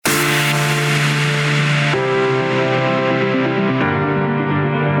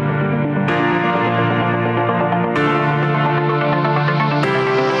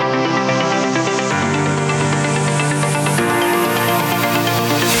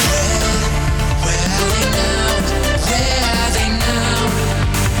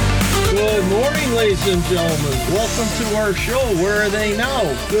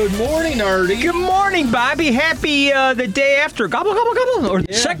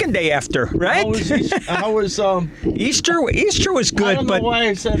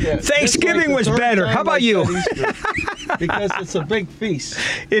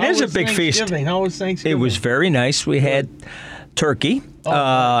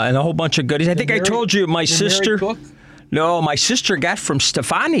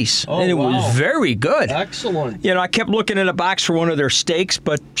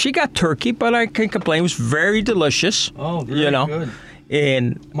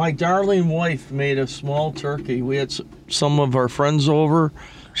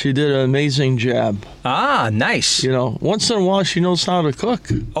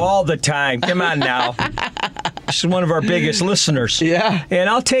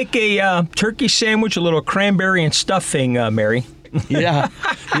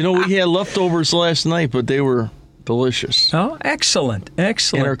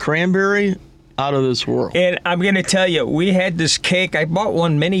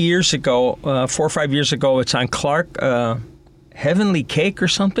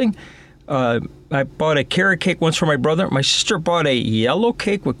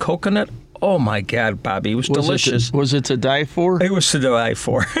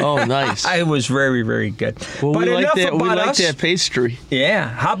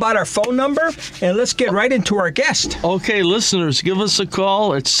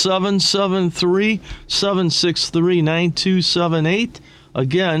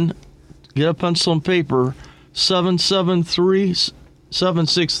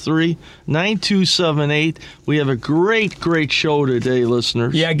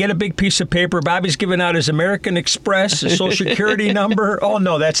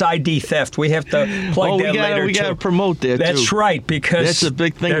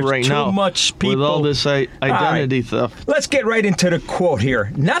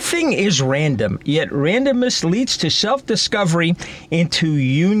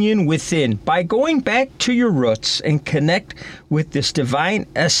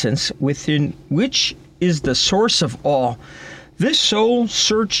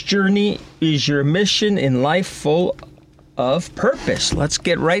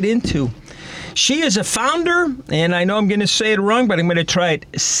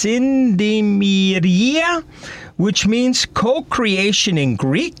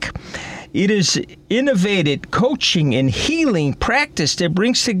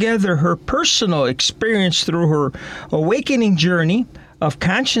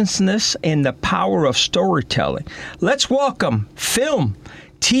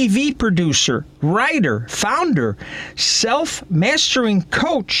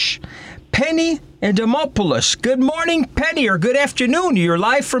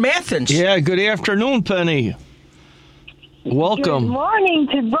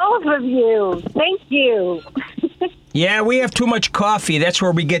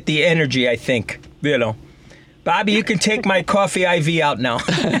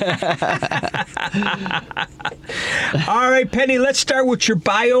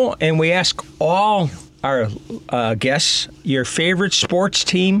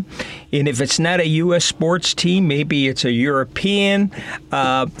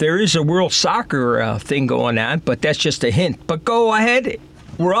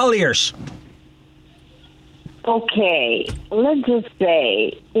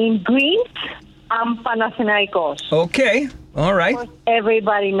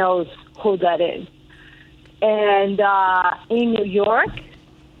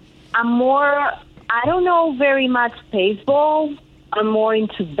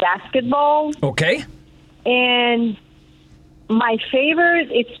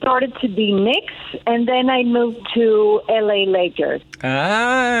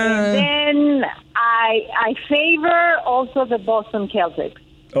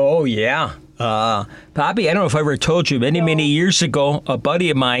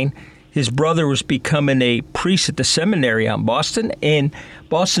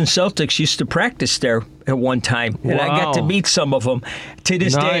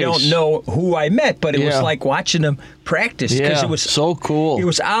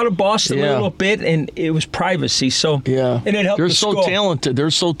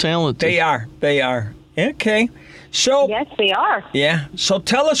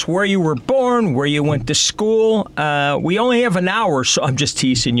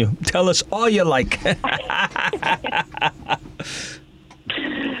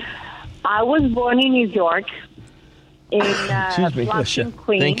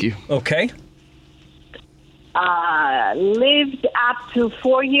lived up to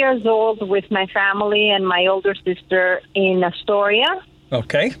 4 years old with my family and my older sister in Astoria,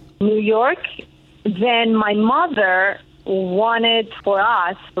 Okay. New York. Then my mother wanted for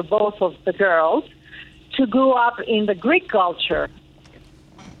us, for both of the girls, to grow up in the Greek culture.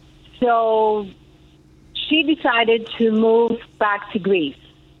 So she decided to move back to Greece.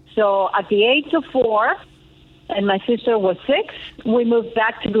 So at the age of 4, and my sister was 6, we moved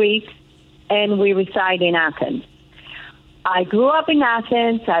back to Greece, and we reside in Athens. I grew up in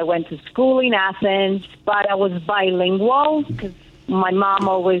Athens. I went to school in Athens, but I was bilingual because my mom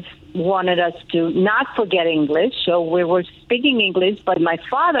always wanted us to not forget English. So we were speaking English, but my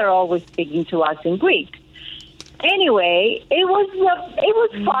father always speaking to us in Greek. Anyway, it was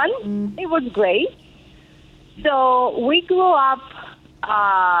fun. It was great. So we grew up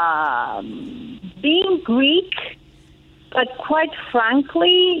being Greek, but quite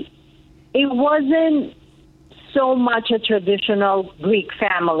frankly, it wasn't so much a traditional Greek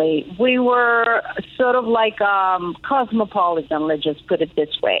family. We were sort of like cosmopolitan, let's just put it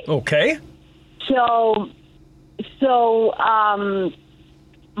this way. Okay. So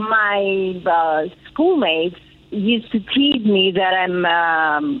my schoolmates used to tease me that I'm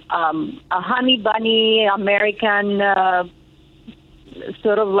a honey bunny American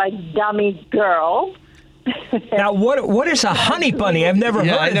sort of like dummy girl. Now, what is a honey bunny? I've never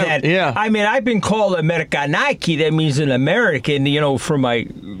heard of that. Yeah. I mean, I've been called Amerikanaki. That means an American, from my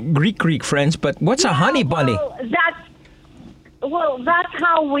Greek friends. But what's a honey bunny? Well, that's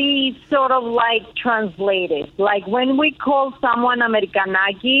how we sort of like translate it. Like when we call someone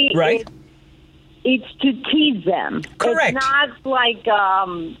Amerikanaki, Right. It's to tease them. Correct. It's not like,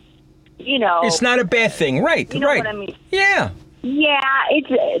 It's not a bad thing. Right, You know right. what I mean? Yeah. Yeah,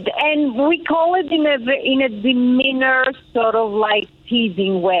 and we call it in a demeanor, sort of like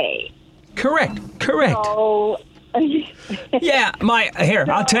teasing way. Correct. So, Yeah,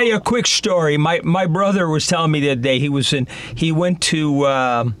 I'll tell you a quick story. My brother was telling me the other day he went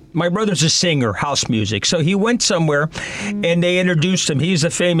to, my brother's a singer, house music. So he went somewhere and they introduced him. He's a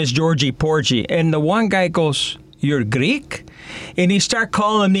famous Georgie Porgy. And the one guy goes, "You're Greek?" And he started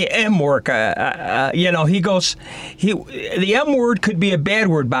calling the M word. He goes, the M word could be a bad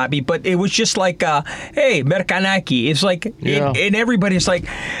word, Bobby, but it was just like, hey, Merkanaki. It's like, and everybody's like,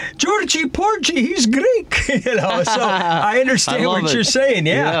 Georgie Porgy, he's Greek. So I understand what you're saying.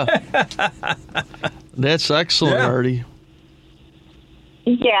 Yeah. That's excellent, Yeah. Artie.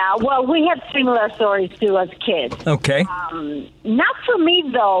 yeah, well, we have similar stories too as kids. Okay. Not for me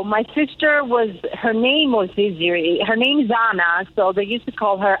though. My sister her name was easier. Her name's Anna, so they used to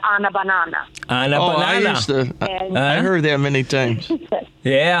call her Anna Banana. Anna Banana. I heard that many times.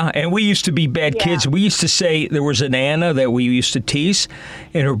 Yeah, and we used to be bad kids. We used to say there was an Anna that we used to tease,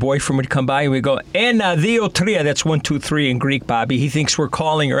 and her boyfriend would come by and we'd go, Anna Diotria. That's 1, 2, 3 in Greek, Bobby. He thinks we're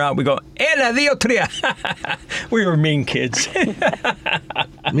calling her out. We go, Anna Diotria. We were mean kids.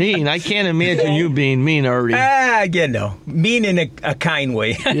 Mean. I can't imagine you being mean, Artie. Mean in a kind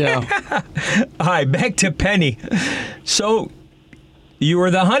way. Yeah. All right, back to Penny. So you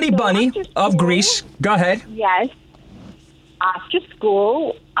were the honey bunny of Greece. Go ahead. Yes. After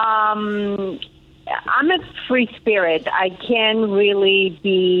school, I'm a free spirit. I can really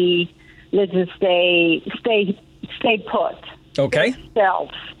be, let's just say, stay put. Okay.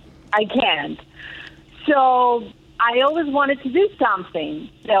 Self. I can't. So I always wanted to do something.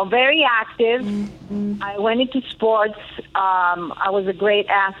 So very active. I went into sports. I was a great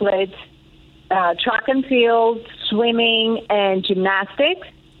athlete. Track and field, swimming, and gymnastics.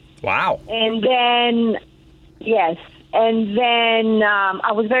 Wow. And then, yes. And then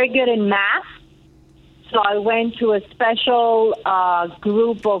I was very good in math. So I went to a special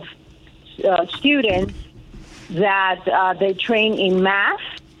group of students that they train in math.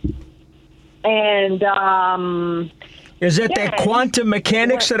 And is that that quantum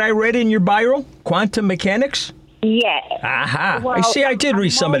mechanics that I read in your bio? Quantum mechanics? Yeah. Aha. Well, I did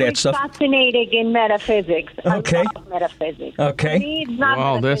read some of that stuff. I'm fascinated in metaphysics. Okay. I love metaphysics. Okay. For me, it's not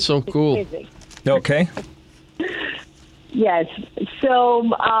Wow, that's so metaphysics, cool. it's physics. Okay. Yes. So,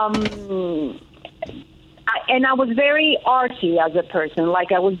 I was very arty as a person.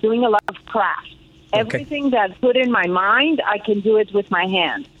 Like I was doing a lot of crafts. Everything that put in my mind, I can do it with my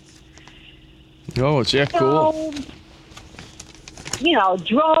hands. Oh, it's that cool. So,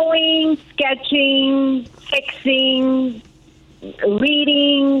 drawing, sketching, fixing,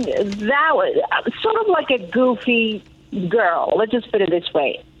 reading. That was sort of like a goofy girl. Let's just put it this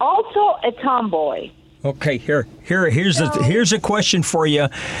way. Also a tomboy. Okay, here's a question for you,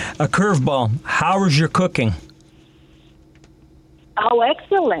 a curveball. How is your cooking? Oh,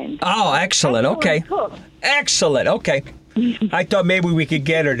 excellent. Oh, excellent. Okay. Cook. Excellent. Okay. I thought maybe we could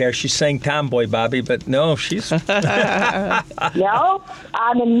get her there. She's saying tomboy, Bobby, but no, she's... No,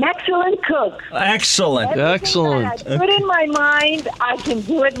 I'm an excellent cook. Excellent. Everything that I put in my mind, I can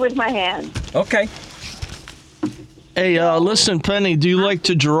do it with my hands. Okay. Hey, listen, Penny, do you like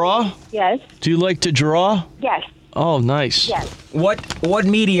to draw? Yes. Do you like to draw? Yes. Oh, nice. Yes. What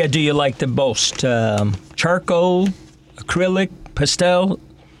media do you like the most? Charcoal, acrylic, pastel?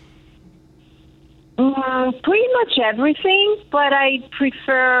 Pretty much everything, but I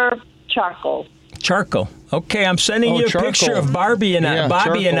prefer charcoal. Charcoal. Okay, I'm sending you a charcoal. picture of Barbie and Yeah,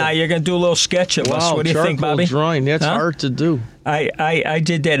 Bobby and charcoal. I. You're going to do a little sketch of us. Wow, What do you think, charcoal Bobby? drawing, that's Huh? hard to do. I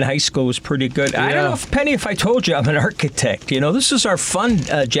did that in high school. It was pretty good. I don't know, if Penny, if I told you I'm an architect. You know, this is our fun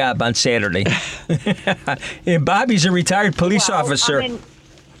job on Saturday. And Bobby's a retired police officer. I'm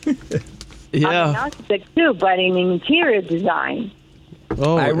Yeah. an architect too, but in interior design.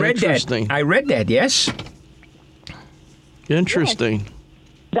 Oh, I read interesting. that. I read that, yes. Interesting.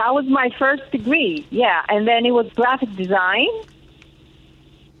 That was my first degree, yeah. And then it was graphic design.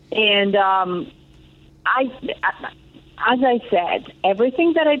 And as I said,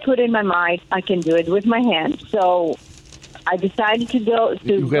 everything that I put in my mind, I can do it with my hands. So I decided to go to.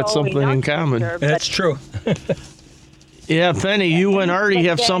 You've got something in common. That's true. Yeah, Penny, you and Artie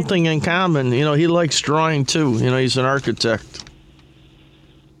have something in common. You know, he likes drawing too. You know, he's an architect.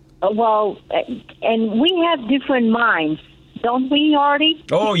 Well, and we have different minds, don't we, Artie?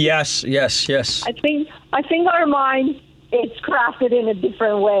 Oh, yes. I think our minds, it's crafted in a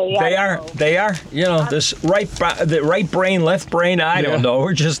different way. They are. You know, this the right brain, left brain, I don't know.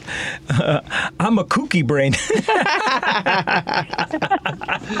 We're just, I'm a kooky brain.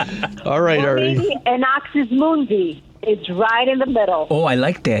 All right, Artie. Maybe an axis mundi. It's right in the middle. Oh, I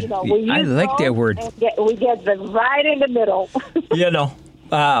like that. You know, we I use like that those word. and we get them right in the middle. You know,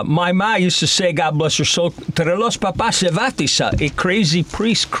 my ma used to say, God bless her soul, "Tre los papás se vatisa," a crazy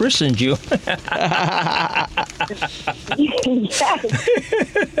priest christened you. Yes.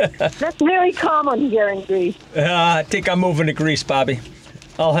 That's very common here in Greece. I think I'm moving to Greece, Bobby.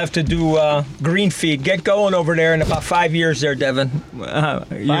 I'll have to do green feed. Get going over there in about 5 years there, Devin.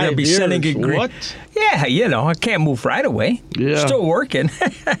 You're going to be sending it green. What? Yeah, you know, I can't move right away. Yeah. Still working.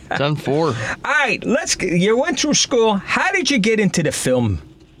 10-4. All right, you went through school. How did you get into the film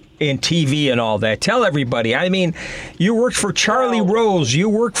and TV and all that? Tell everybody. I mean, you worked for Charlie Rose. You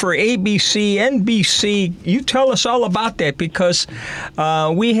worked for ABC, NBC. You tell us all about that, because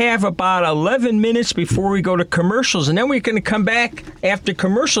we have about 11 minutes before we go to commercials, and then we're going to come back after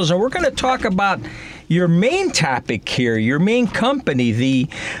commercials, and we're going to talk about your main topic here, your main company, the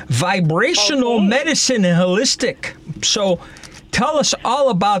Vibrational Medicine Holistic. So tell us all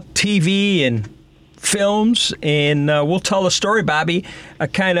about TV and films, and we'll tell a story. Bobby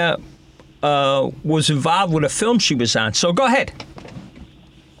kind of was involved with a film she was on. So go ahead.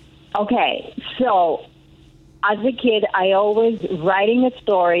 Okay, so as a kid, I always writing a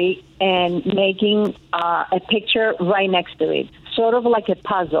story and making a picture right next to it, sort of like a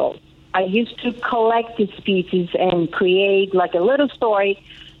puzzle. I used to collect these pieces and create like a little story,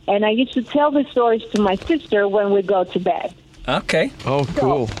 and I used to tell the stories to my sister when we go to bed. Okay. Oh,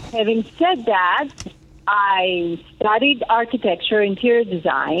 cool. So, having said that, I studied architecture, interior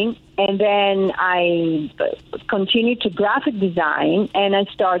design, and then I continued to graphic design, and I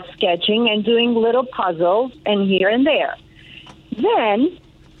started sketching and doing little puzzles and here and there. Then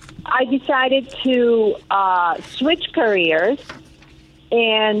I decided to switch careers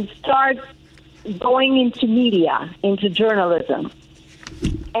and start going into media, into journalism.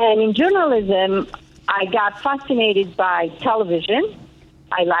 And in journalism, I got fascinated by television.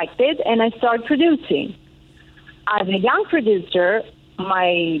 I liked it, and I started producing. As a young producer,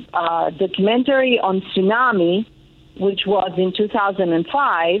 my documentary on tsunami, which was in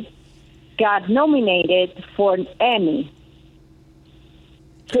 2005, got nominated for an Emmy.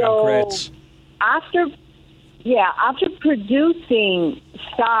 So Congrats. after producing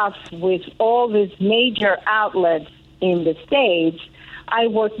stuff with all these major outlets in the States, I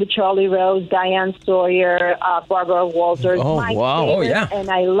worked with Charlie Rose, Diane Sawyer, Barbara Walters. Oh, Mike wow. Davis, Oh, yeah. And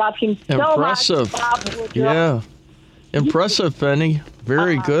I love him so Impressive. much. Bob Woodruff. Yeah. Impressive, Penny.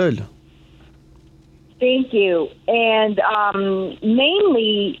 Very good. Thank you. And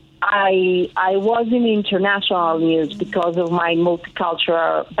mainly, I was in international news because of my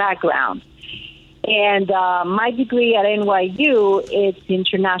multicultural background. And my degree at NYU is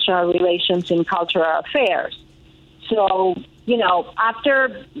international relations and cultural affairs. So, you know,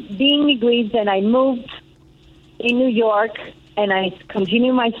 after being in Greece, then I moved in New York and I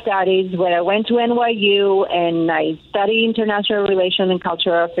continued my studies where I went to NYU and I studied international relations and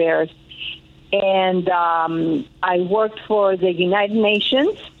cultural affairs. And I worked for the United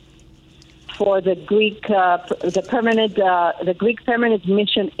Nations for the Greek permanent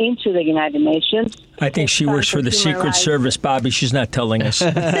mission into the United Nations. I think she works for the Secret Service, Bobby. She's not telling us.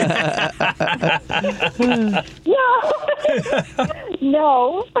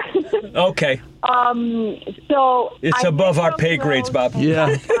 No. Okay. So it's above our pay grades, Bob.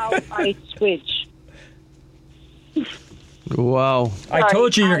 Yeah. How I switch. Wow. I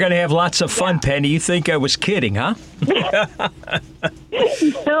told you you're going to have lots of fun, Penny. You think I was kidding, huh?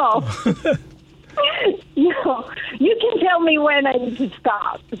 No. No. You can tell me when I need to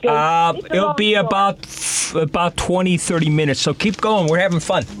stop. It'll be about 20, 30 minutes, so keep going. We're having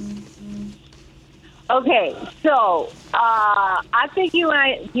fun. Okay, so at the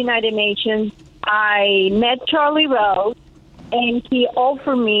United Nations, I met Charlie Rose, and he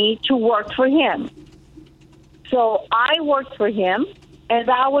offered me to work for him. So I worked for him, and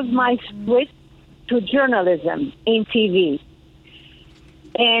that was my switch to journalism in TV.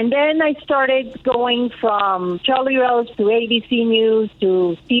 And then I started going from Charlie Rose to ABC News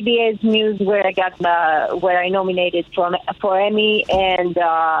to CBS News, where I got where I nominated for Emmy, and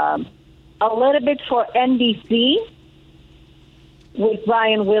a little bit for NBC with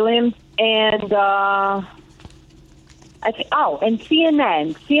Brian Williams, and and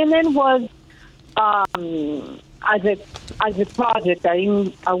CNN. CNN was as a project.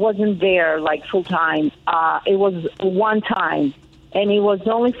 I wasn't there like full time. It was one time. And it was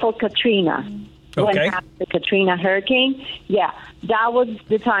only for Katrina. Okay. When happened the Katrina hurricane. Yeah, that was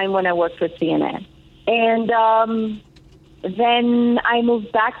the time when I worked for CNN. And then I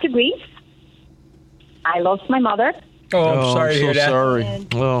moved back to Greece. I lost my mother. Oh, I'm sorry to hear that. Sorry.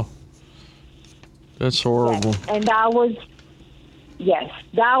 Well, that's horrible. Yes. And that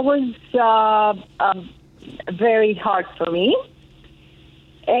was very hard for me.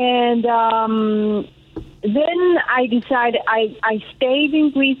 And then I decided I stayed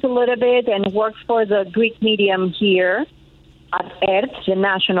in Greece a little bit and worked for the Greek medium here at ERT, the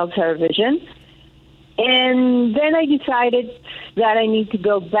national television. And then I decided that I need to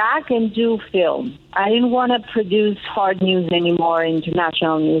go back and do film. I didn't want to produce hard news anymore,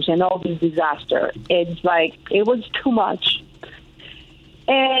 international news, and all this disaster. It's like, it was too much.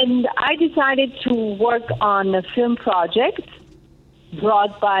 And I decided to work on a film project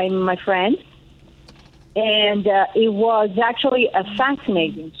brought by my friend. And it was actually a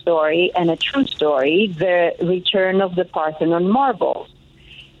fascinating story and a true story, the return of the Parthenon marbles.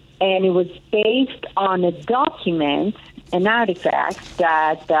 And it was based on a document, an artifact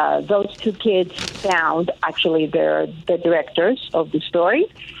that those two kids found. Actually, they're the directors of the story.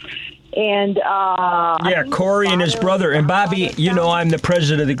 And Corey and his brother. And Bobby, you know, I'm the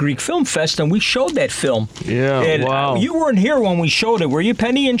president of the Greek Film Fest, and we showed that film. Yeah, and, wow. You weren't here when we showed it. Were you,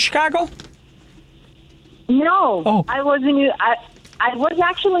 Penny, in Chicago? No, oh. I wasn't. I was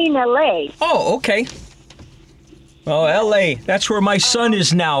actually in L.A. Oh, okay. Well, L.A., that's where my son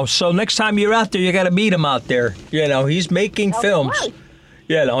is now. So next time you're out there, you got to meet him out there. You know, he's making films. Course.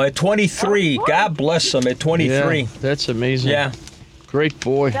 You know, at 23. God bless him, at 23. Yeah, that's amazing. Yeah. Great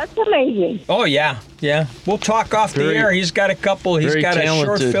boy. That's amazing. Oh, yeah. We'll talk off the air. He's got a couple. He's got a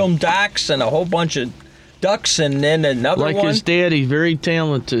short film docs and a whole bunch of ducks, and then another like one. Like his daddy, very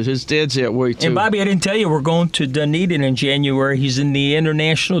talented. His dad's that way, too. And, Bobby, I didn't tell you, we're going to Dunedin in January. He's in the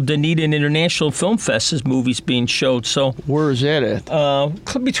Dunedin International Film Fest. His movie's being showed. So where is that at?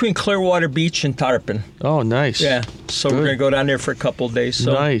 Between Clearwater Beach and Tarpon. Oh, nice. Yeah. So We're going to go down there for a couple of days.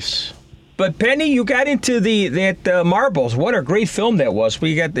 So. Nice. But, Penny, you got into that Marbles. What a great film that was.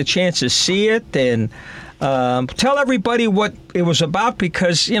 We got the chance to see it, and tell everybody what it was about,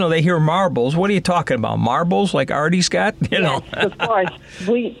 because, you know, they hear marbles. What are you talking about? Marbles like Artie's got? You know. Of course.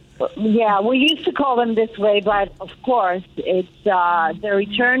 We used to call them this way, but of course it's the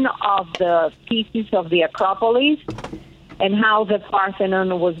return of the pieces of the Acropolis and how the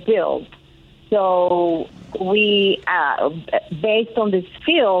Parthenon was built. So we, based on this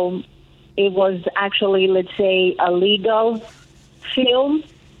film, it was actually, let's say, a legal film,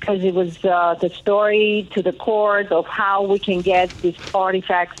 because it was the story to the court of how we can get these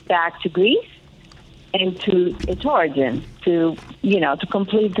artifacts back to Greece and to its origin, to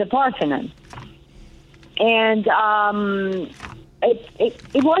complete the Parthenon. And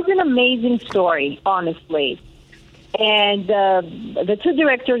it was an amazing story, honestly. And the two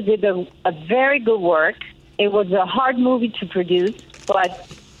directors did a very good work. It was a hard movie to produce, but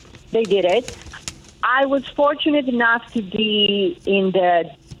they did it. I was fortunate enough to be in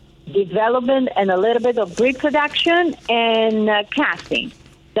the development and a little bit of pre-production and casting.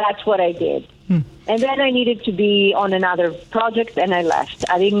 That's what I did. And then I needed to be on another project, and I left.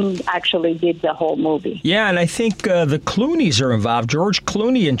 I didn't actually did the whole movie. Yeah, and I think the Clooneys are involved. George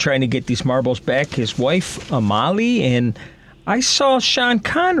Clooney in trying to get these marbles back. His wife, Amali, and I saw Sean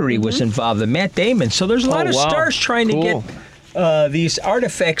Connery was involved, and Matt Damon. So there's a lot of stars trying to get these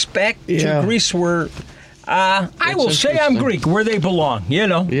artifacts back to Greece where... I will say I'm Greek, where they belong, you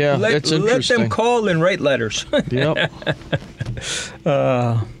know. Yeah, that's interesting. Let them call and write letters. Yep.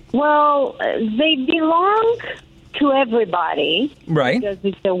 Well, they belong to everybody. Right. Because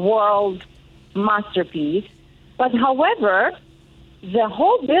it's a world masterpiece. But however, the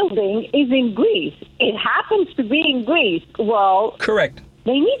whole building is in Greece. It happens to be in Greece. Well, correct.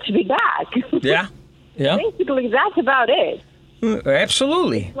 They need to be back. Yeah. Yeah. Basically, that's about it.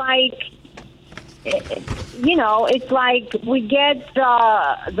 Absolutely. It's like, you know, it's like we get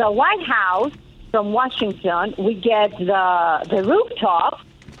the White House from Washington, we get the rooftop,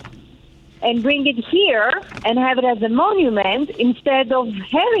 and bring it here and have it as a monument instead of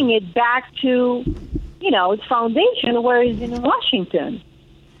having it back to, you know, its foundation where it's in Washington.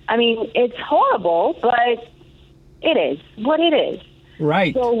 I mean, it's horrible, but it is what it is.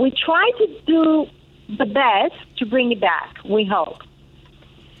 Right. So we try to do the best to bring it back, we hope.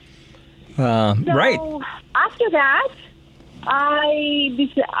 Right. After that, I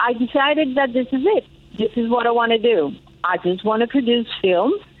decided that this is it. This is what I want to do. I just want to produce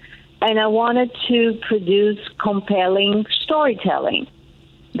films, and I wanted to produce compelling storytelling.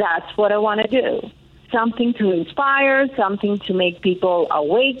 That's what I want to do. Something to inspire, something to make people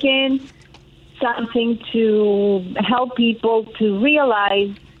awaken, something to help people to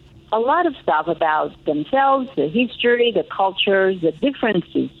realize a lot of stuff about themselves, the history, the cultures, the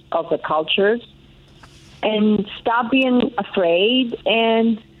differences of the cultures, and stop being afraid.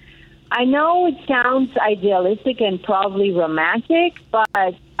 And I know it sounds idealistic and probably romantic, but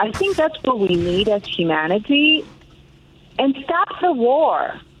I think that's what we need as humanity. And stop the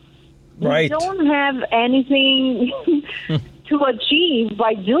war. Right. We don't have anything to achieve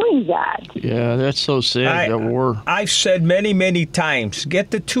by doing that. Yeah, that's so sad, that war. I've said many, many times,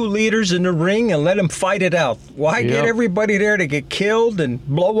 get the two leaders in the ring and let them fight it out. Why get everybody there to get killed and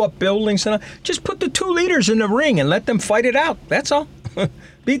blow up buildings? And all? Just put the two leaders in the ring and let them fight it out. That's all.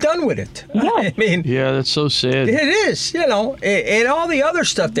 Be done with it. Yeah. I mean, yeah, that's so sad. It is, you know, and all the other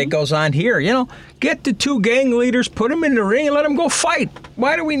stuff that goes on here, you know. Get the two gang leaders, put them in the ring, and let them go fight.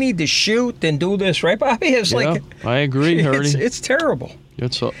 Why do we need to shoot and do this, right, Bobby? It's like, I agree, Hardy. It's terrible.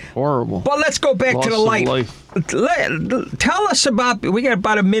 It's horrible. But let's go back to the life. Tell us about, we got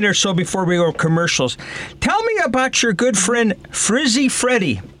about a minute or so before we go to commercials. Tell me about your good friend, Frizzy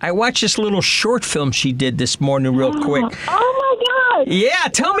Freddy. I watched this little short film she did this morning real quick. Oh, my God. Yeah,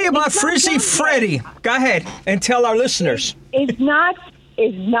 tell me about Frizzy Freddy. Go ahead and tell our listeners. It's not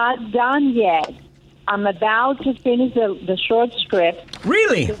done yet. I'm about to finish the short script.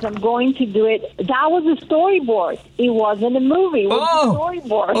 Really? Because I'm going to do it. That was a storyboard. It wasn't a movie. It was a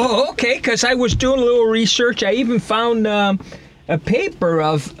storyboard. Oh, okay, because I was doing a little research. I even found a paper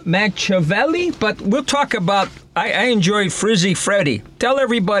of Machiavelli, but we'll talk about... I enjoyed Frizzy Freddy. Tell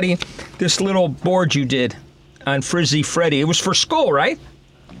everybody this little board you did on Frizzy Freddy. It was for school, right?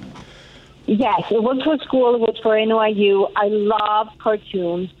 Yes, it was for school. It was for NYU. I love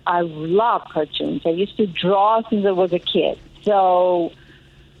cartoons. I used to draw since I was a kid. So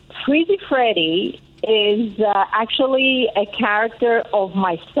Frizzy Freddy is actually a character of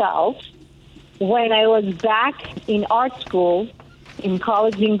myself when I was back in art school in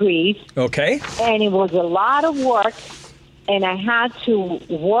college in Greece. Okay. And it was a lot of work, and I had to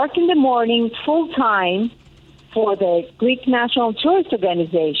work in the morning full-time for the Greek National Tourist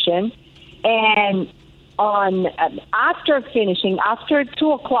Organization. And after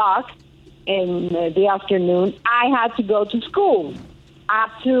 2 o'clock in the afternoon, I had to go to school up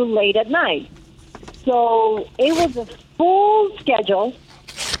to late at night. So it was a full schedule,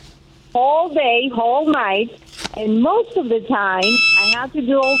 whole day, whole night, and most of the time I had to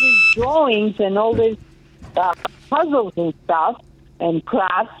do all these drawings and all these puzzles and stuff and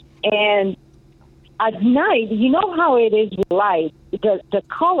crafts. And at night, you know how it is with light. The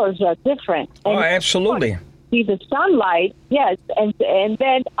colors are different. And absolutely. See the sunlight, yes, and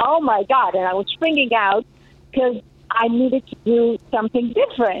then, oh my God, and I was freaking out because I needed to do something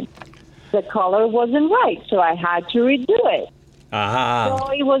different. The color wasn't right, so I had to redo it.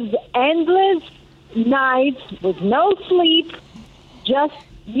 So it was endless nights with no sleep, just,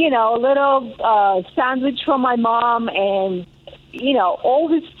 you know, a little sandwich from my mom, and, you know, all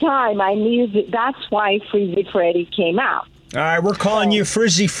this time I knew that's why Frizzy Freddy came out. All right, we're calling you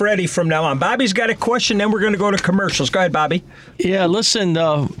Frizzy Freddy from now on. Bobby's got a question, then we're going to go to commercials. Go ahead, Bobby. Yeah, listen,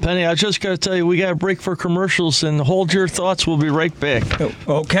 Penny, I just got to tell you, we got a break for commercials, and hold your thoughts. We'll be right back.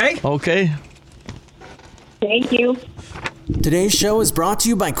 Okay. Okay. Thank you. Today's show is brought to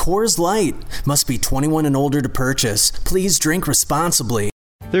you by Coors Light. Must be 21 and older to purchase. Please drink responsibly.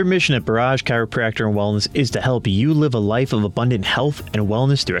 Their mission at Barrage Chiropractor and Wellness is to help you live a life of abundant health and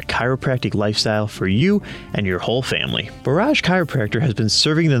wellness through a chiropractic lifestyle for you and your whole family. Barrage Chiropractor has been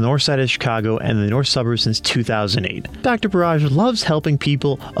serving the north side of Chicago and the north suburbs since 2008. Dr. Barrage loves helping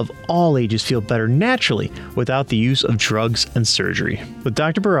people of all ages feel better naturally without the use of drugs and surgery. With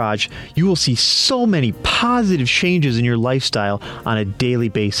Dr. Barrage, you will see so many positive changes in your lifestyle on a daily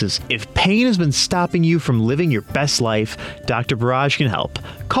basis. If pain has been stopping you from living your best life, Dr. Barrage can help.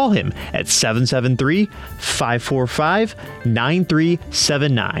 Call him at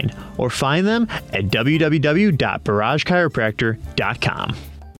 773-545-9379 or find them at www.barragechiropractor.com.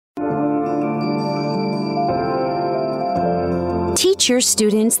 Teach your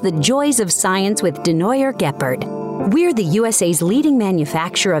students the joys of science with Denoyer Geppert. We're the USA's leading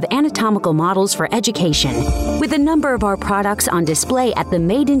manufacturer of anatomical models for education, with a number of our products on display at the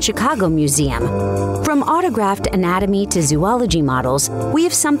Made in Chicago Museum. From autographed anatomy to zoology models, we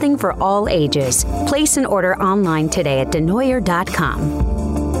have something for all ages. Place an order online today at Denoyer.com.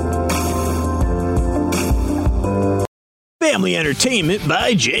 Family Entertainment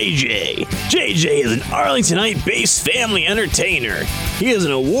by JJ. JJ is an Arlingtonite-based family entertainer. He is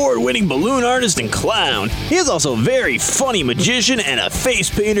an award-winning balloon artist and clown. He is also a very funny magician and a face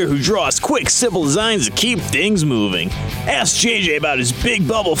painter who draws quick, simple designs to keep things moving. Ask JJ about his Big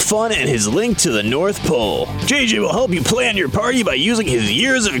Bubble Fun and his link to the North Pole. JJ will help you plan your party by using his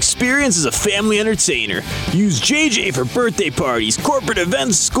years of experience as a family entertainer. Use JJ for birthday parties, corporate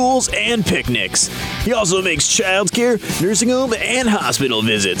events, schools, and picnics. He also makes childcare, nursing home, and hospital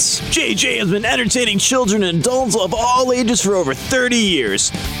visits. JJ has been entertaining children and adults of all ages for over 30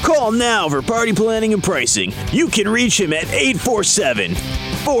 years. Call now for party planning and pricing. You can reach him at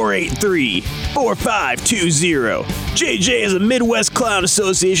 847-483-4520. JJ is a Midwest Clown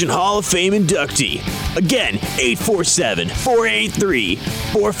Association Hall of Fame inductee. Again,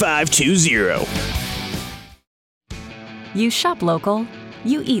 847-483-4520. You shop local,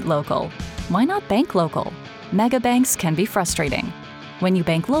 you eat local. Why not bank local? Mega banks can be frustrating. When you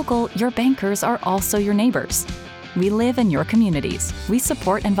bank local, your bankers are also your neighbors. We live in your communities. We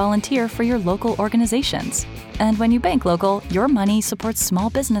support and volunteer for your local organizations. And when you bank local, your money supports small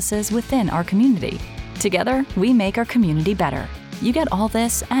businesses within our community. Together, we make our community better. You get all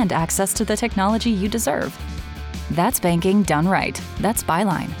this and access to the technology you deserve. That's banking done right. That's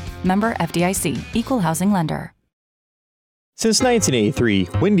Byline. Member FDIC, Equal Housing Lender. Since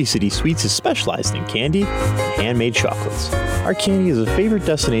 1983, Windy City Sweets has specialized in candy and handmade chocolates. Our candy is a favorite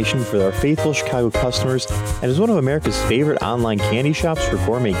destination for our faithful Chicago customers and is one of America's favorite online candy shops for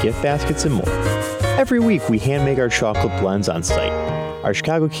gourmet gift baskets and more. Every week, we hand make our chocolate blends on site. Our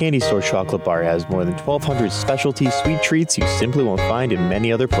Chicago Candy Store chocolate bar has more than 1,200 specialty sweet treats you simply won't find in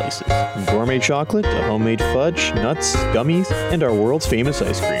many other places. From gourmet chocolate to homemade fudge, nuts, gummies, and our world's famous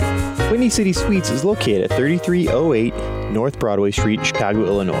ice cream. Windy City Sweets is located at 3308 North Broadway Street, Chicago,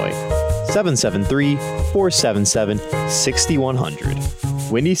 Illinois.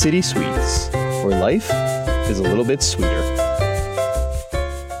 773-477-6100. Windy City Sweets, where life is a little bit sweeter.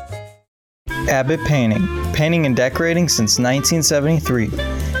 Abbott Painting. Painting and decorating since 1973.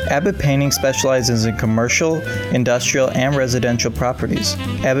 Abbott Painting specializes in commercial, industrial, and residential properties.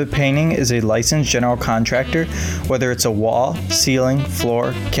 Abbott Painting is a licensed general contractor, whether it's a wall, ceiling,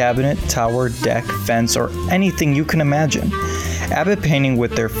 floor, cabinet, tower, deck, fence, or anything you can imagine. Abbott Painting,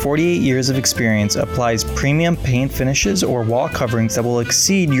 with their 48 years of experience, applies premium paint finishes or wall coverings that will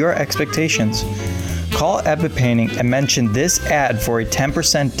exceed your expectations. Call Abbott Painting and mention this ad for a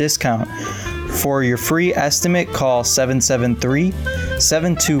 10% discount. For your free estimate, call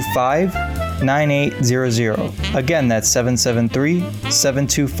 773-725-9800. Again, that's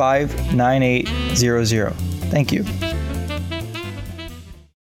 773-725-9800. Thank you.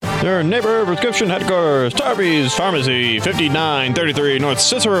 Your neighbor prescription headquarters, Tarby's Pharmacy, 5933 North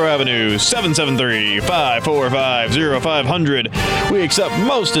Cicero Avenue, 773-545-0500. We accept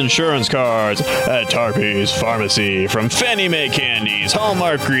most insurance cards at Tarby's Pharmacy. From Fannie Mae candies,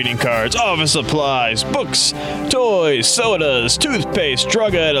 Hallmark greeting cards, office supplies, books, toys, sodas, toothpaste,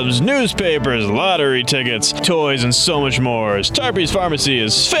 drug items, newspapers, lottery tickets, toys, and so much more. Tarby's Pharmacy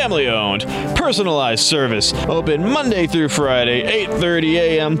is family-owned, personalized service, open Monday through Friday, 8:30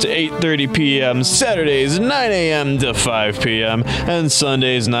 a.m. to 8:30 p.m., Saturdays 9 a.m. to 5 p.m., and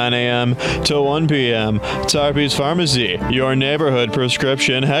Sundays 9 a.m. to 1 p.m. Tarpey's Pharmacy, your neighborhood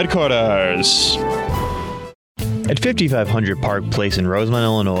prescription headquarters. At 5500 Park Place in Rosemont,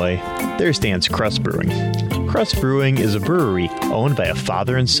 Illinois, there stands Crust Brewing. Crust Brewing is a brewery owned by a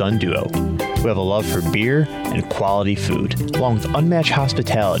father and son duo who have a love for beer and quality food, along with unmatched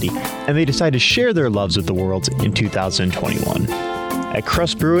hospitality, and they decided to share their loves with the world in 2021. At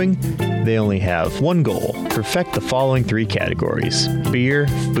Crust Brewing, they only have one goal: perfect the following 3 categories: beer,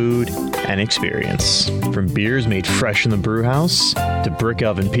 food, and experience. From beers made fresh in the brew house, to brick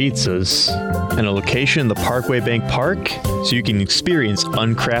oven pizzas, and a location in the Parkway Bank Park so you can experience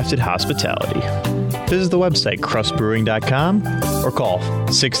uncrafted hospitality. Visit the website crustbrewing.com or call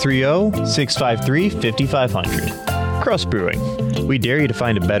 630-653-5500. Crust Brewing. We dare you to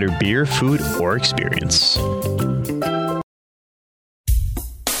find a better beer, food, or experience.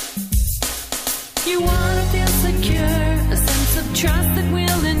 You want to feel secure, a sense of trust that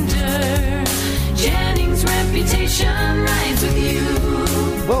will endure. Jennings' reputation rides with you.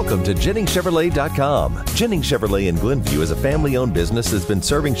 Welcome to JenningsChevrolet.com. Jennings Chevrolet in Glenview is a family-owned business that's been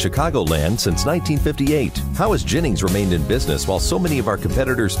serving Chicagoland since 1958. How has Jennings remained in business while so many of our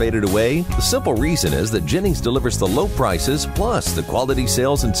competitors faded away? The simple reason is that Jennings delivers the low prices plus the quality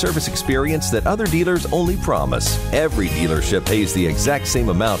sales and service experience that other dealers only promise. Every dealership pays the exact same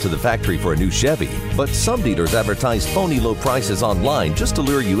amount to the factory for a new Chevy, but some dealers advertise phony low prices online just to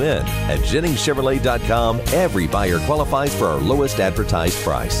lure you in. At JenningsChevrolet.com, every buyer qualifies for our lowest advertised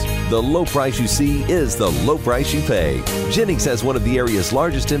price. The low price you see is the low price you pay. Jennings has one of the area's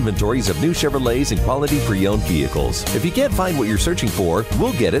largest inventories of new Chevrolets and quality pre-owned vehicles. If you can't find what you're searching for,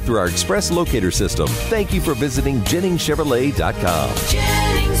 we'll get it through our express locator system. Thank you for visiting JenningsChevrolet.com.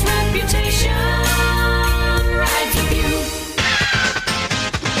 Jennings' reputation rides with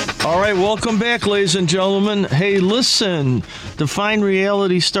you. All right, welcome back, ladies and gentlemen. Hey, listen, define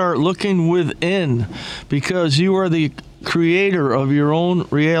reality, start looking within, because you are the creator of your own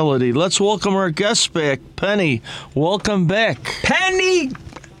reality. Let's welcome our guest back, Penny. Welcome back. Penny,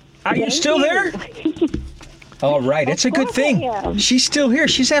 are you still there? All right, it's a good thing. She's still here.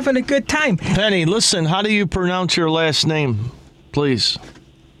 She's having a good time. Penny, listen, how do you pronounce your last name, please?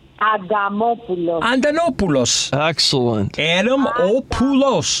 Adamopoulos. Andanopoulos. Excellent.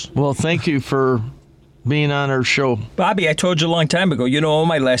 Adamopoulos. Well, thank you for being on our show. Bobby, I told you a long time ago, you know what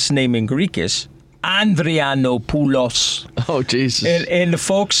my last name in Greek is? Andrianopoulos. Oh, Jesus. And the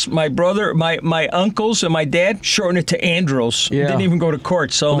folks, my brother, my uncles and my dad shortened it to Andros. Yeah. Didn't even go to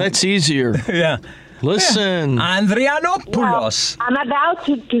court. So well, that's easier. Yeah. Listen. Andrianopoulos. Well, I'm about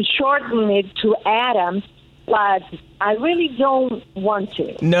to shorten it to Adam, but I really don't want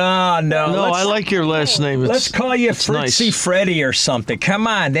to. No. I like your last name. Let's call you Fritzy nice. Freddy or something. Come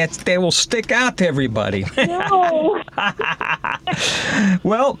on, that will stick out to everybody. No.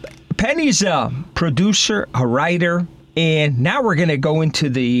 Well, Penny's a producer, a writer, and now we're going to go into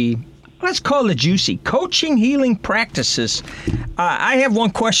the, let's call it juicy, coaching healing practices. I have one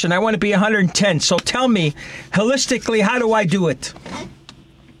question. I want to be 110, so tell me, holistically, how do I do it?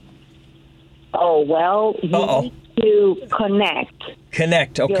 Oh, well, you need to connect.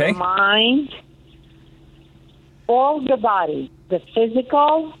 Connect, okay. Your mind, all the body, the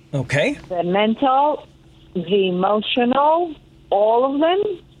physical, okay, the mental, the emotional, all of them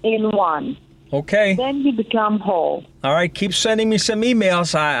in one. Okay. Then you become whole. All right, keep sending me some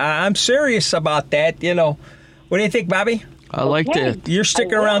emails. I'm serious about that, you know. What do you think, Bobby? I like that. You're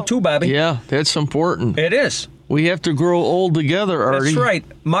sticking around too, Bobby. Yeah, that's important. It is. We have to grow old together, Artie. That's right.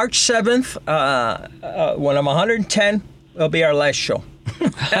 March 7th, when I'm 110, it'll be our last show.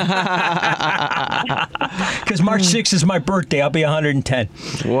 Because March 6th is my birthday. I'll be 110.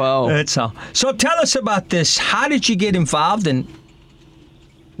 Wow. That's all. So tell us about this. How did you get involved? And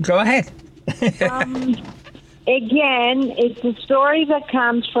go ahead. Again, it's a story that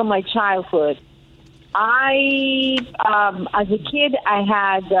comes from my childhood. As a kid, I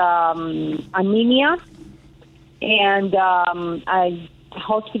had anemia, and I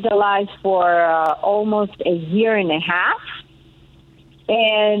hospitalized for almost a year and a half.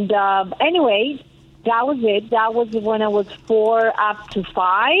 And anyway, that was it. That was when I was 4 up to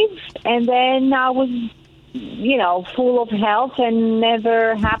 5. And then I was, full of health and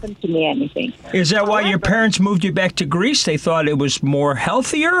never happened to me anything. Is that why your parents moved you back to Greece? They thought it was more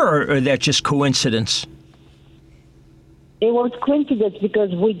healthier, or that just coincidence? It was coincidence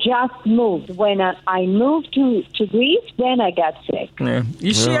because we just moved. When I moved to Greece, then I got sick. Yeah.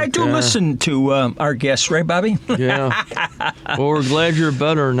 You see, I do listen to our guests, right, Bobby? Yeah. Well, we're glad you're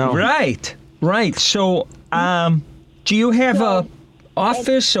better now. Right. So, do you have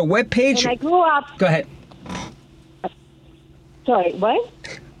office, a webpage? And I grew up. Go ahead. Sorry, what?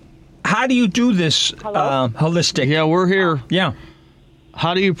 How do you do this holistic? Yeah, we're here. Yeah.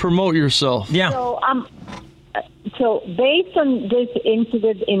 How do you promote yourself? Yeah. So based on this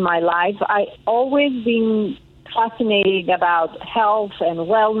incident in my life, I always been fascinated about health and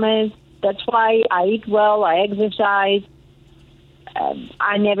wellness. That's why I eat well, I exercise,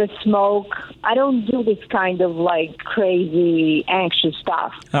 I never smoke. I don't do this kind of like crazy, anxious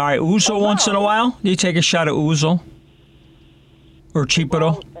stuff. All right, Ouzo once in a while? Do you take a shot of Ouzo? Or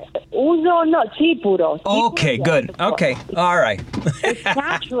Chipuro? Ouzo, no, Chipuro. Okay, good. Okay, all right. It's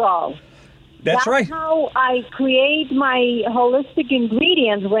natural. That's right. How I create my holistic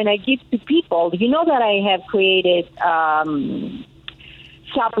ingredients when I give to people. You know that I have created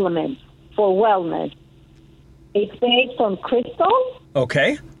supplements for wellness. It's based on crystals.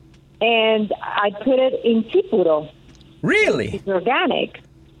 Okay. And I put it in Chipuro. Really? It's organic.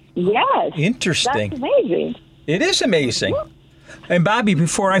 Yes. Interesting. That's amazing. It is amazing. And Bobby,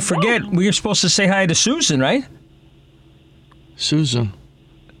 before I forget, we were supposed to say hi to Susan, right? Susan.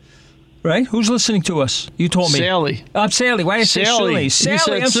 Right? Who's listening to us? You told me. Sally. I'm Sally. Why did I say Sally. Sally? You Sally,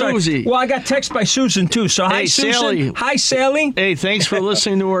 said I'm sorry. Susie. Well, I got text by Susan, too. So, hi, Hey, Susan. Sally. Hi, Sally. Hey, thanks for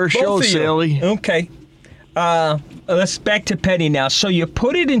listening to our show, Both of you. Sally. Okay. Let's back to Penny now. So you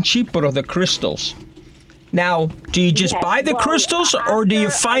put it in Chipuro, the crystals. Now, do you just buy the crystals or do you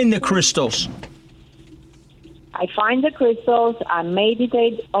find the crystals? I find the crystals. I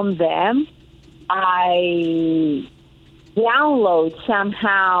meditate on them. I download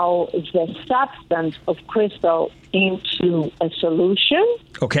somehow the substance of crystal into a solution.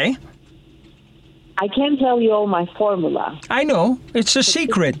 Okay. I can't tell you all my formula. I know. It's a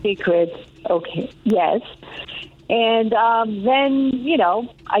secret. Secret. Okay. Yes. And then,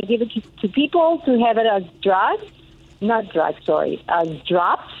 I give it to people to have it as drugs. Not drugs, sorry. As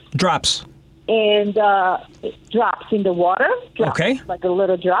drops. Drops. And drops in the water. Drops, okay. Like a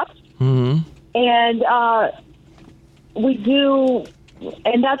little drops. Mm-hmm. And we do,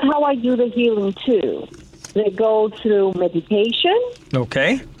 and that's how I do the healing too. They go through meditation.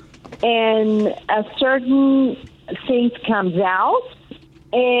 Okay. And a certain thing comes out,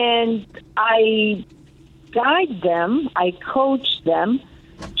 and I guide them, I coach them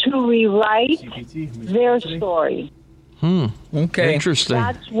to rewrite their story. Okay. Interesting.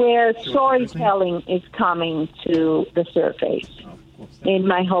 That's where storytelling is coming to the surface in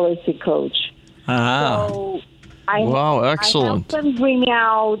my holistic coach. So wow, excellent. I help them bring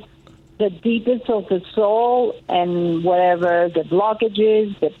out the deepest of the soul and whatever the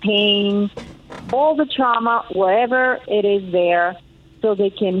blockages, the pain, all the trauma, wherever it is there, so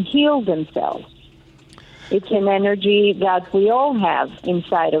they can heal themselves. It's an energy that we all have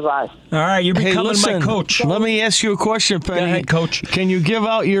inside of us. All right, you're becoming listen, my coach. Let me ask you a question, Penny. Go ahead, Coach. Can you give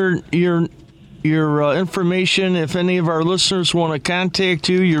out your information if any of our listeners want to contact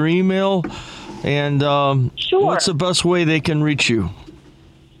you, your email, and Sure. what's the best way they can reach you?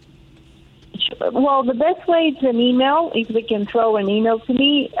 Well, the best way is an email. If they can throw an email to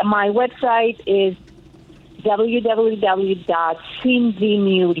me, my website is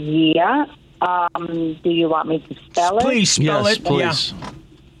www.cindymuria. Do you want me to spell it? Please spell yes, it. Please. Yeah.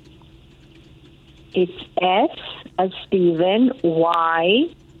 It's S as Stephen,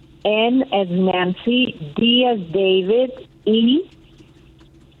 Y, N as Nancy, D as David, E,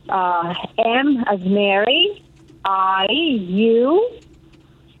 M as Mary, I, U,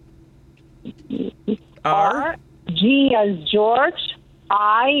 R, G as George,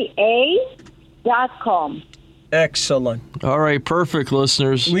 IA.com. Excellent. All right, perfect,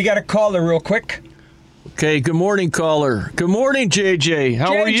 listeners. We got a caller real quick. Okay, good morning, caller. Good morning, JJ.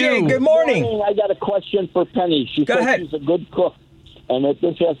 How are you? JJ, good morning. I got a question for Penny. She Go says ahead. she's a good cook, and that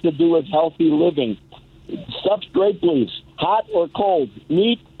this has to do with healthy living. Stuffed grape leaves, hot or cold,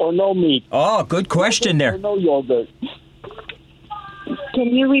 meat or no meat? Oh, good question there. Or no yogurt?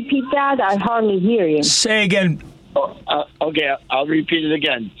 Can you repeat that? I hardly hear you. Say again. Okay, I'll repeat it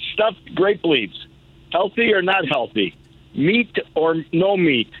again. Stuffed grape leaves, healthy or not healthy? Meat or no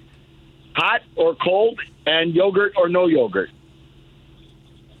meat? Hot or cold, and yogurt or no yogurt?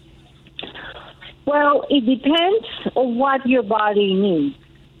 Well, it depends on what your body needs.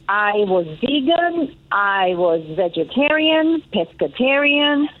 I was vegan, I was vegetarian,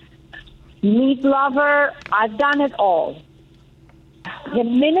 pescatarian, meat lover. I've done it all. The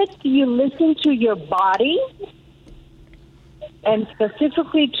minute you listen to your body, and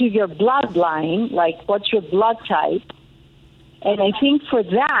specifically to your bloodline, like what's your blood type, and I think for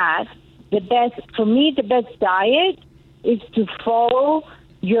that, the best diet is to follow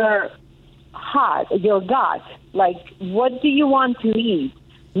your heart, your gut. Like, what do you want to eat?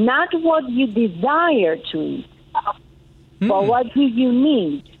 Not what you desire to eat, but what do you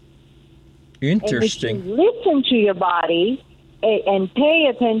need? Interesting. And if you listen to your body and pay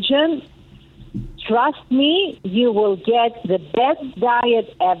attention, trust me, you will get the best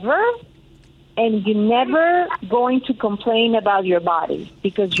diet ever, and you're never going to complain about your body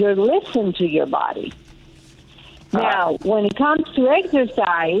because you're listening to your body. Now, when it comes to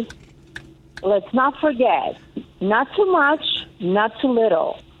exercise, let's not forget, not too much, not too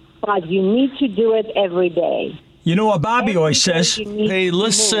little, but you need to do it every day. You know what Bobby always says? Hey,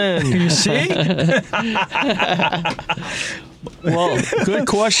 listen. You see? Well, good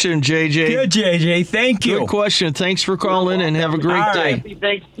question, JJ. Good, JJ. Thank you. Good question. Thanks for calling and have a great All day. right. Happy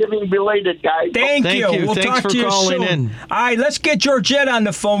Thanksgiving belated, guys. Thank you. We'll Thanks talk for to you calling soon. in. All right, let's get Georgette on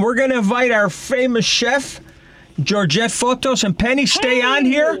the phone. We're going to invite our famous chef, Georgette Fotos, and Penny. Stay on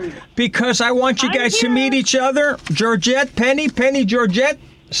here because I want you guys to meet each other. Georgette, Penny, Georgette.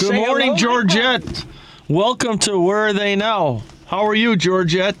 Good morning, Georgette. Welcome to Where Are They Now? How are you,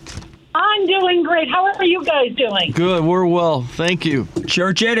 Georgette? I'm doing great. How are you guys doing? Good, we're well. Thank you.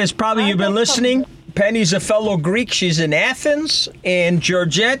 Georgette, as probably you've been listening, Penny's a fellow Greek. She's in Athens. And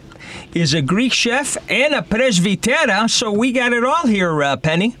Georgette is a Greek chef and a presbytera. So we got it all here,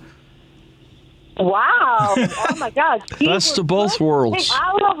 Penny. Wow. Oh, my God. Best of both worlds.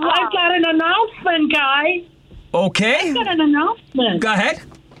 I've got an announcement, guy. Okay. I've got an announcement. Go ahead.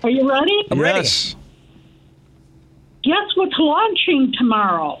 Are you ready? I'm ready. Yes. Guess what's launching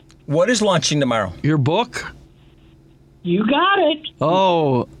tomorrow? What is launching tomorrow? Your book? You got it.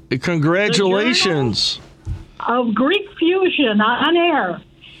 Oh, congratulations. Of Greek fusion on air.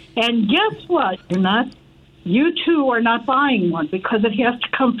 And guess what? You two are not buying one because it has to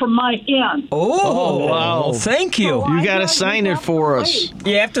come from my hand. Oh, wow. Well, thank you. You got to sign it for us.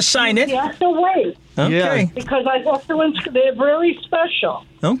 You have to sign it? You have to wait. Okay. Because I have to, they're very special.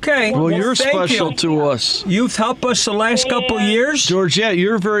 Okay. Well, you're thank special you. to us. You've helped us the last couple years. Georgette,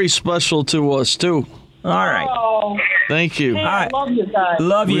 you're very special to us, too. All right. Oh, Thank you. hey, I love you guys.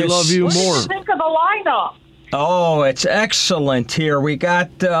 Love We you. love you What do more. you think of the lineup? Oh, it's excellent here. We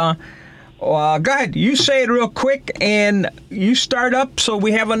got, go ahead. You say it real quick and you start up so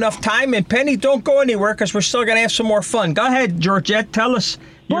we have enough time. And Penny, don't go anywhere because we're still going to have some more fun. Go ahead, Georgette. Tell us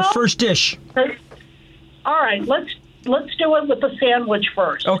your first dish. All right, let's do it with the sandwich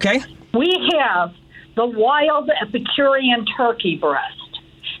first. Okay. We have the wild Epicurean turkey breast.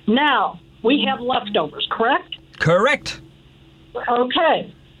 Now, we have leftovers, correct? Correct.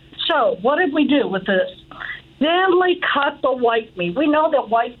 Okay. So, what did we do with this? Thinly cut the white meat. We know that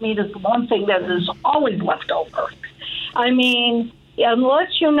white meat is the one thing that is always left over. I mean,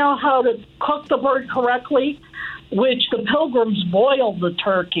 unless you know how to cook the bird correctly, which the Pilgrims boiled the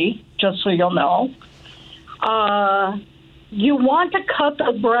turkey, just so you'll know, you want to cut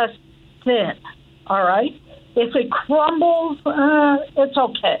the breast thin, all right? If it crumbles, it's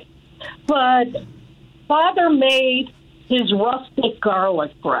okay. But Father made his rustic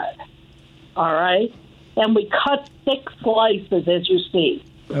garlic bread, all right? And we cut thick slices, as you see.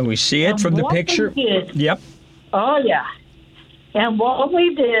 And we see it from the what we picture. did- Yep. Oh, yeah. And what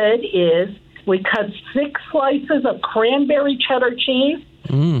we did is we cut 6 slices of cranberry cheddar cheese,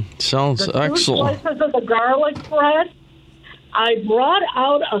 Sounds the 2 excellent. slices of the garlic bread. I brought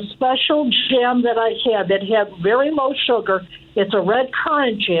out a special jam that I had that had very low sugar. It's a red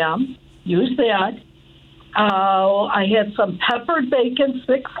currant jam. Use that. I had some peppered bacon,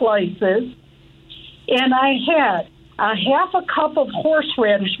 6 slices. And I had a half a cup of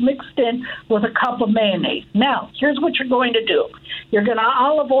horseradish mixed in with a cup of mayonnaise. Now, here's what you're going to do. You're going to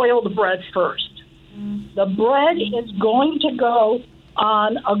olive oil the bread first. The bread is going to go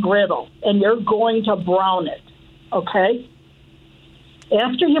on a griddle, and you're going to brown it, okay?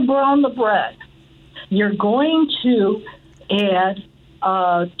 After you brown the bread, you're going to add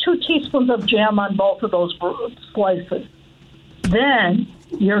 2 teaspoons of jam on both of those slices. Then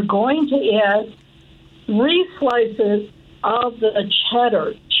you're going to add 3 slices of the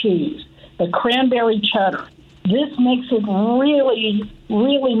cheddar cheese, the cranberry cheddar. This makes it really,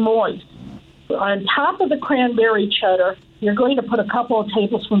 really moist. On top of the cranberry cheddar, you're going to put a couple of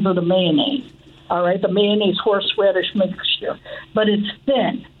tablespoons of the mayonnaise, all right, the mayonnaise horseradish mixture. But it's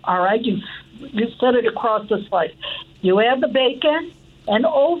thin, all right? You set it across the slice. You add the bacon, and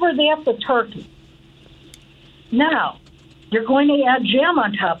over that, the turkey. Now, you're going to add jam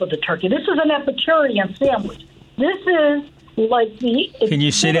on top of the turkey. This is an Epicurean sandwich. This is like the... Can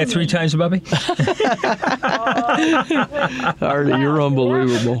you say that 3 times, Bobby? Artie, you're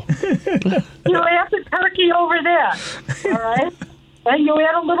unbelievable. You add the turkey over there, all right? And you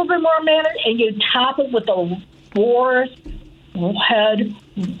add a little bit more mayonnaise, and you top it with a boar's head,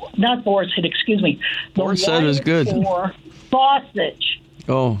 not boar's head, excuse me. Boar's head is good. For sausage.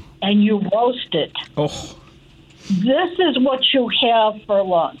 Oh. And you roast it. Oh. This is what you have for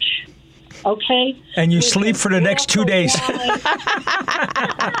lunch. Okay? And you sleep for the next 2 days.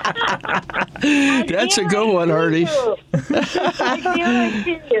 That's a good one, Artie. I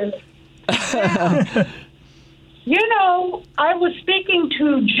guarantee you. Now, you know, I was speaking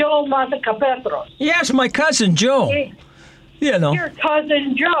to Joe Mazzacapetros. Yes, my cousin Joe. You know. Your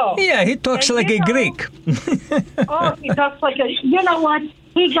cousin Joe. Yeah, he talks And like a Greek. Oh, he talks like a... You know what?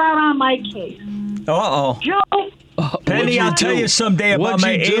 He got on my case. Uh-oh. Joe... Penny, I'll tell you someday about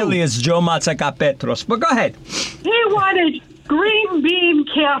my alias, Joe Mazzacapetros. But go ahead. He wanted green bean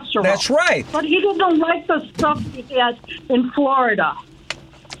casserole. That's right. But he didn't like the stuff he had in Florida.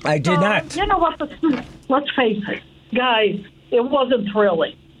 I did not. You know what? Let's face it, guys, it wasn't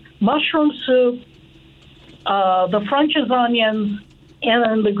thrilling. Mushroom soup, the French's onions, and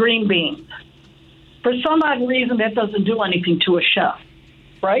then the green beans. For some odd reason, that doesn't do anything to a chef,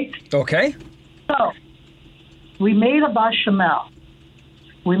 right? Okay. So, we made a bechamel.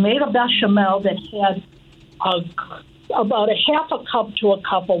 We made a bechamel that had about a half a cup to a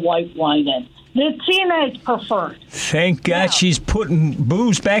cup of white wine in. The Tina is preferred. Thank God she's putting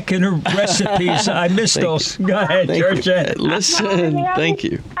booze back in her recipes. I miss those. Go ahead, Georgia. Listen, thank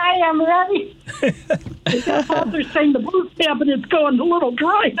you. I am ready. That's what they're saying. The booze cabinet is going a little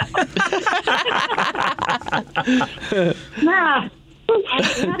dry now. Nah.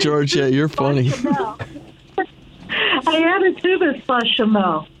 Georgia, you're funny. I added to this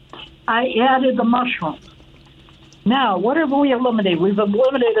bechamel. I added the mushrooms. Now, what have we eliminated? We've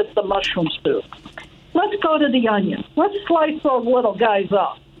eliminated the mushroom soup. Let's go to the onions. Let's slice those little guys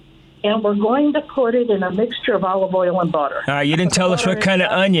up. And we're going to put it in a mixture of olive oil and butter. You didn't tell us what kind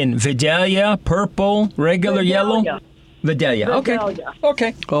of onion. Vidalia, purple, regular yellow? Vidalia. Okay.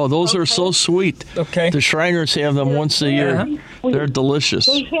 Okay. Oh, those are so sweet. Okay. The Shriners have them once a year. They're delicious.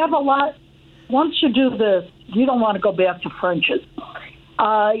 They have a lot. Once you do this, you don't want to go back to French's.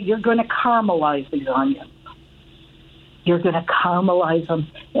 You're going to caramelize these onions. You're going to caramelize them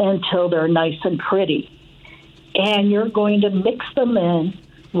until they're nice and pretty. And you're going to mix them in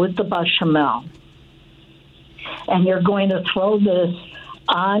with the bechamel. And you're going to throw this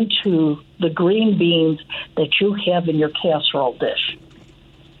onto the green beans that you have in your casserole dish.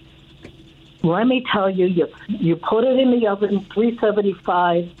 Let me tell you, you put it in the oven,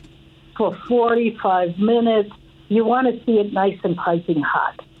 375, for 45 minutes. You want to see it nice and piping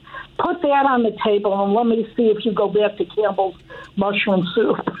hot. Put that on the table and let me see if you go back to Campbell's mushroom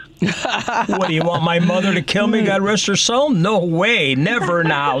soup. What, do you want my mother to kill me, God rest her soul? No way, never in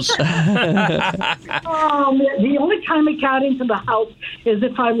the house. The only time it got into the house is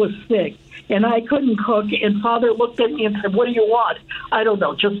if I was sick and I couldn't cook, and Father looked at me and said, what do you want? I don't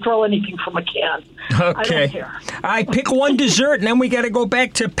know, just throw anything from a can. Okay. I don't care. All right, pick one dessert, and then we got to go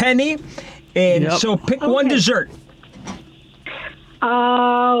back to Penny. And so pick one dessert.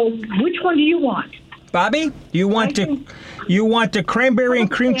 Which one do you want? Bobby, do you want the cranberry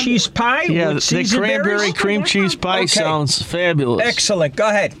and cream cheese pie? Yeah, with the cranberry berries? cream cheese pie sounds fabulous. Excellent. Go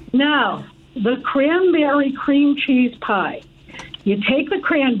ahead. Now, the cranberry cream cheese pie. You take the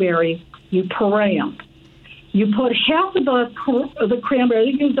cranberry, you puree them. You put half of the cranberry.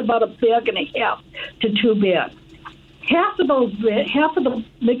 You use about a bag and a half to 2 bags. Half of the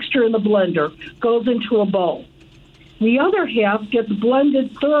mixture in the blender goes into a bowl. The other half gets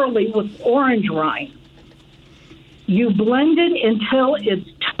blended thoroughly with orange rind. You blend it until it's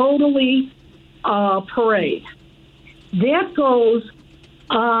totally pureed. That goes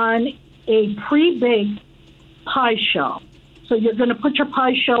on a pre-baked pie shell. So you're going to put your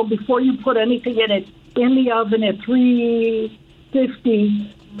pie shell, before you put anything in it, in the oven at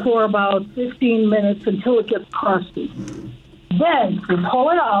 350 for about 15 minutes until it gets crusty. Then you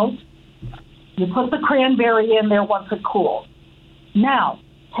pull it out. You put the cranberry in there once it cools. Now,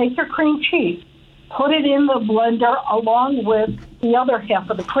 take your cream cheese, put it in the blender along with the other half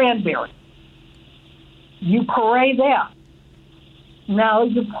of the cranberry. You puree that. Now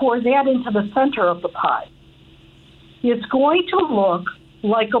you pour that into the center of the pie. It's going to look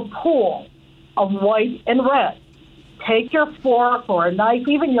like a pool of white and red. Take your fork or a knife,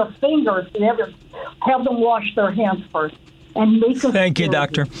 even your fingers, and have them wash their hands first. And make Thank you,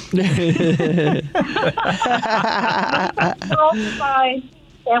 Doctor.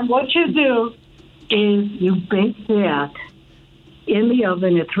 And what you do is you bake that in the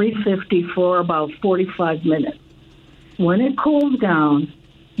oven at 350 for about 45 minutes. When it cools down,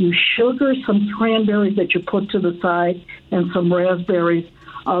 You sugar some cranberries that you put to the side and some raspberries,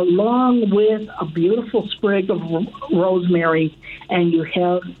 along with a beautiful sprig of rosemary, and you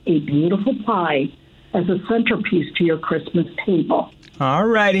have a beautiful pie as a centerpiece to your Christmas table. All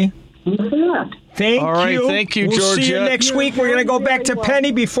righty. Thank All right, you. thank you, We'll Georgia. see you next week. We're going to go back to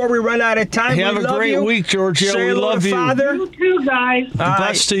Penny before we run out of time. Have We a love great you. week, Georgia. Say We hello love to you. Father. You too, guys. The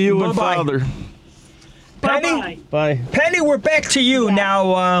best to you and Bye-bye. Father. Penny, Bye. Penny, we're back to you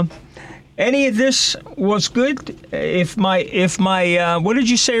now. Any of this was good? If my what did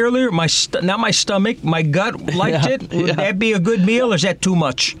you say earlier? Not my stomach, my gut liked Yeah, it. Would that be a good meal, or is that too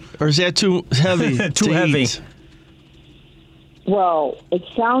much? Or is that too heavy? Too to heavy. eat? Well, it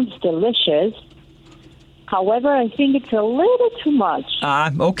sounds delicious. However, I think it's a little too much.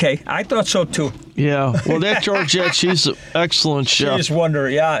 Okay. I thought so too. Yeah. Well, that Georgette, she's an excellent chef. She's wonderful.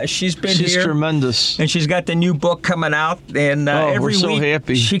 Yeah, she's been She's here. tremendous. And she's got the new book coming out. And every we're so week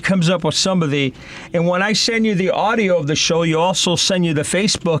happy. she comes up with some of the. And when I send you the audio of the show, you also send you the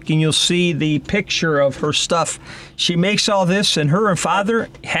Facebook, and you'll see the picture of her stuff. She makes all this, and her and Father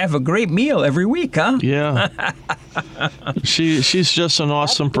have a great meal every week, huh? Yeah. She's just an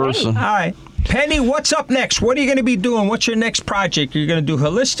awesome person. All right. Penny, what's up next? What are you going to be doing? What's your next project? You're going to do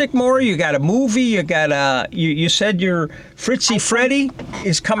holistic more? You got a movie? You got you said your Fritzy Freddy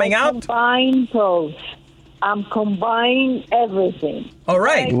is coming out? Combine both. I'm combining everything. All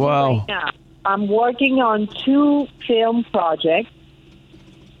right. Wow. Right now, I'm working on 2 film projects,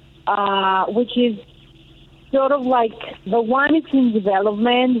 which is sort of like the one is in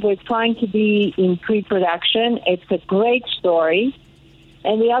development. We're trying to be in pre-production. It's a great story.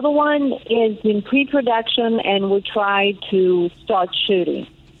 And the other one is in pre-production, and we try to start shooting.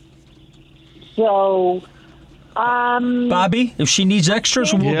 So, Bobby, if she needs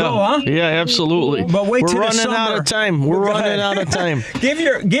extras, we'll go, huh? Yeah, absolutely. But wait We're till the running summer. out of time. We're Go running ahead. out of time. Give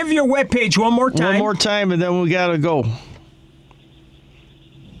your webpage one more time. One more time, and then we got to go.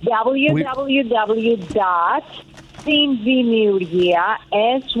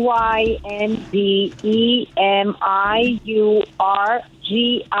 www.syndemurgia,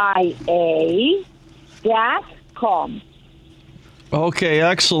 SYNDEMURGIA.com. Okay,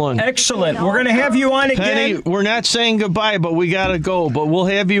 excellent. Excellent. We're going to have you on again. Penny, we're not saying goodbye, but we got to go. But we'll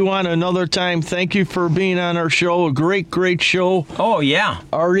have you on another time. Thank you for being on our show. A great, great show. Oh, yeah.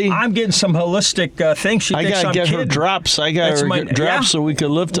 Artie? I'm getting some holistic things. She I thinks got I'm to get her kidding. drops. I got That's her my- drops yeah. so we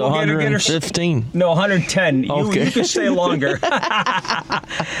could live to We'll get her- 115. No, 110. Okay. You can stay longer.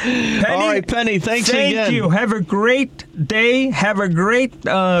 Penny, All right, Penny, thanks thank again. you. Have a great day. Have a great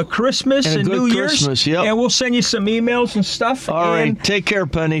Christmas And a and good New Year's. Christmas, yep. And we'll send you some emails and stuff. All right, And take care,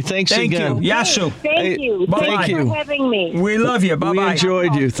 Penny. Thanks thank again. you. Yasu. Thank you. bye-bye. Thank you for having me. We love you. Bye-bye. We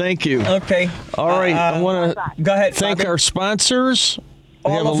enjoyed you. Thank you. Okay. All right, I want to Go ahead. thank Father. our sponsors.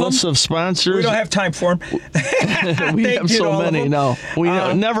 We All have a of them? list of sponsors. We don't have time for them. We Thank have you to so all of many them. now. We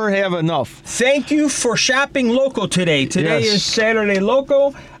never have enough. Thank you for shopping local today. Today Yes. is Saturday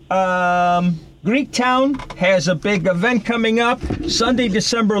Local. Greektown has a big event coming up. Sunday,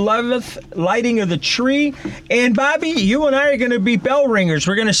 December 11th, lighting of the tree. And Bobby, you and I are going to be bell ringers.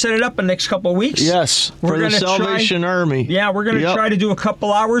 We're going to set it up in the next couple of weeks. Yes, We're for the gonna Salvation Army. Yeah, we're going to Yep. try to do a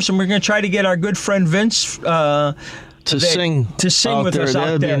couple hours, and we're going to try to get our good friend Vince to sing with out there. us out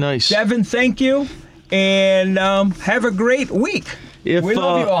That'd there. be nice. Devin, thank you, and have a great week. If, we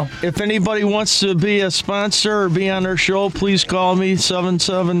love you all. If anybody wants to be a sponsor or be on our show, please call me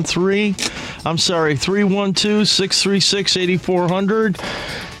 312-636-8400.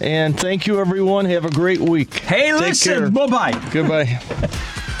 And thank you, everyone. Have a great week. Hey, Take listen. care. Bye-bye. Goodbye.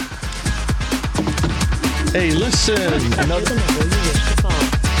 Hey, listen.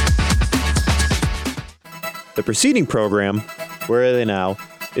 The preceding program, Where Are They Now,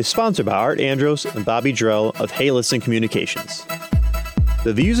 is sponsored by Art Andros and Bobby Drell of Hey Listen Communications.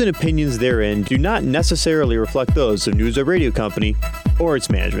 The views and opinions therein do not necessarily reflect those of News Web Radio Company or its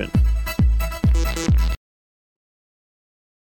management.